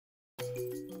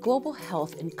Global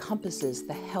health encompasses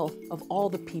the health of all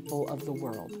the people of the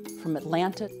world, from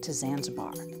Atlanta to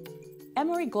Zanzibar.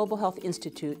 Emory Global Health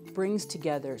Institute brings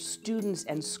together students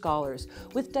and scholars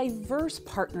with diverse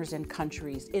partners and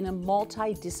countries in a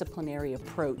multidisciplinary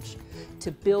approach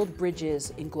to build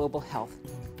bridges in global health.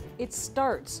 It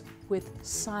starts with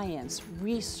science,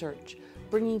 research,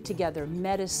 bringing together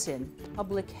medicine,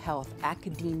 public health,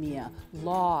 academia,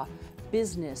 law,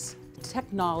 business,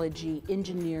 technology,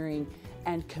 engineering,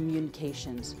 and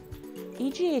communications.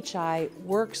 EGHI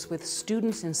works with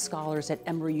students and scholars at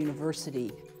Emory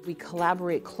University. We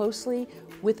collaborate closely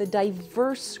with a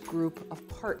diverse group of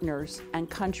partners and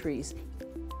countries.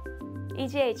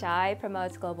 EGHI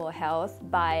promotes global health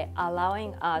by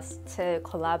allowing us to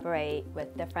collaborate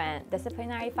with different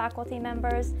disciplinary faculty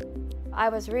members. I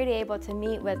was really able to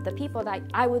meet with the people that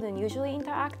I wouldn't usually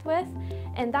interact with,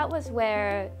 and that was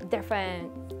where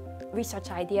different research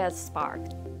ideas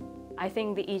sparked. I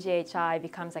think the EGHI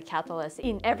becomes a catalyst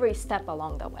in every step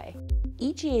along the way.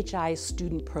 EGHI's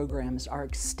student programs are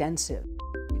extensive.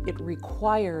 It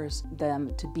requires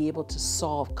them to be able to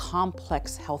solve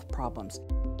complex health problems.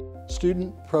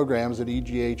 Student programs at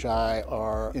EGHI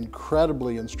are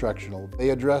incredibly instructional. They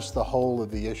address the whole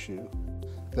of the issue.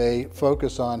 They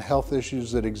focus on health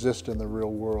issues that exist in the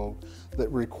real world that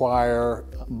require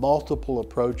multiple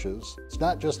approaches. It's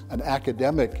not just an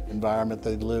academic environment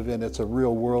they live in, it's a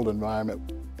real world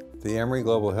environment. The Emory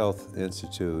Global Health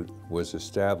Institute was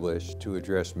established to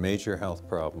address major health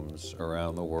problems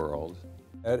around the world.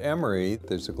 At Emory,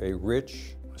 there's a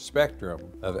rich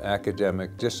spectrum of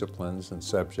academic disciplines and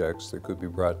subjects that could be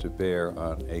brought to bear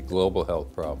on a global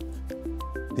health problem.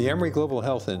 The Emory Global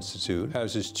Health Institute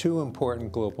houses two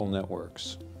important global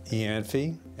networks,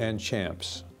 EGHI and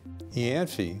CHAMPS.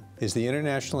 EGHI is the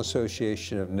International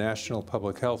Association of National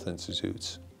Public Health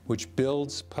Institutes, which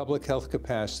builds public health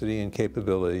capacity and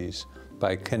capabilities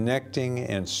by connecting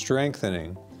and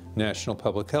strengthening national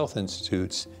public health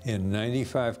institutes in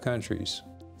 95 countries.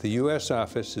 The U.S.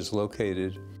 office is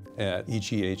located at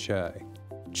EGHI.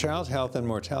 Child Health and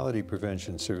Mortality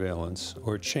Prevention Surveillance,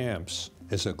 or CHAMPS,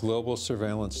 is a global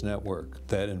surveillance network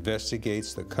that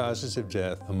investigates the causes of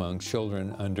death among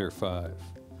children under 5.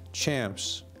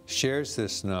 CHAMPS shares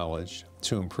this knowledge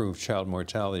to improve child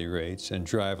mortality rates and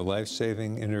drive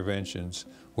life-saving interventions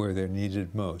where they're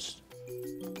needed most.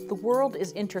 The world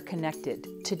is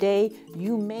interconnected. Today,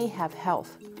 you may have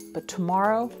health, but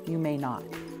tomorrow, you may not.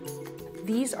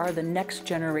 These are the next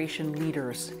generation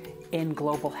leaders in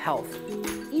global health.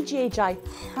 EGHI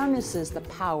harnesses the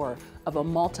power of a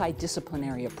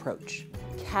multidisciplinary approach,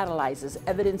 catalyzes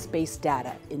evidence-based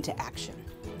data into action,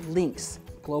 links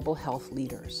global health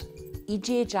leaders.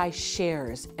 EGHI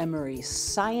shares Emory's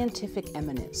scientific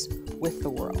eminence with the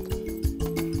world.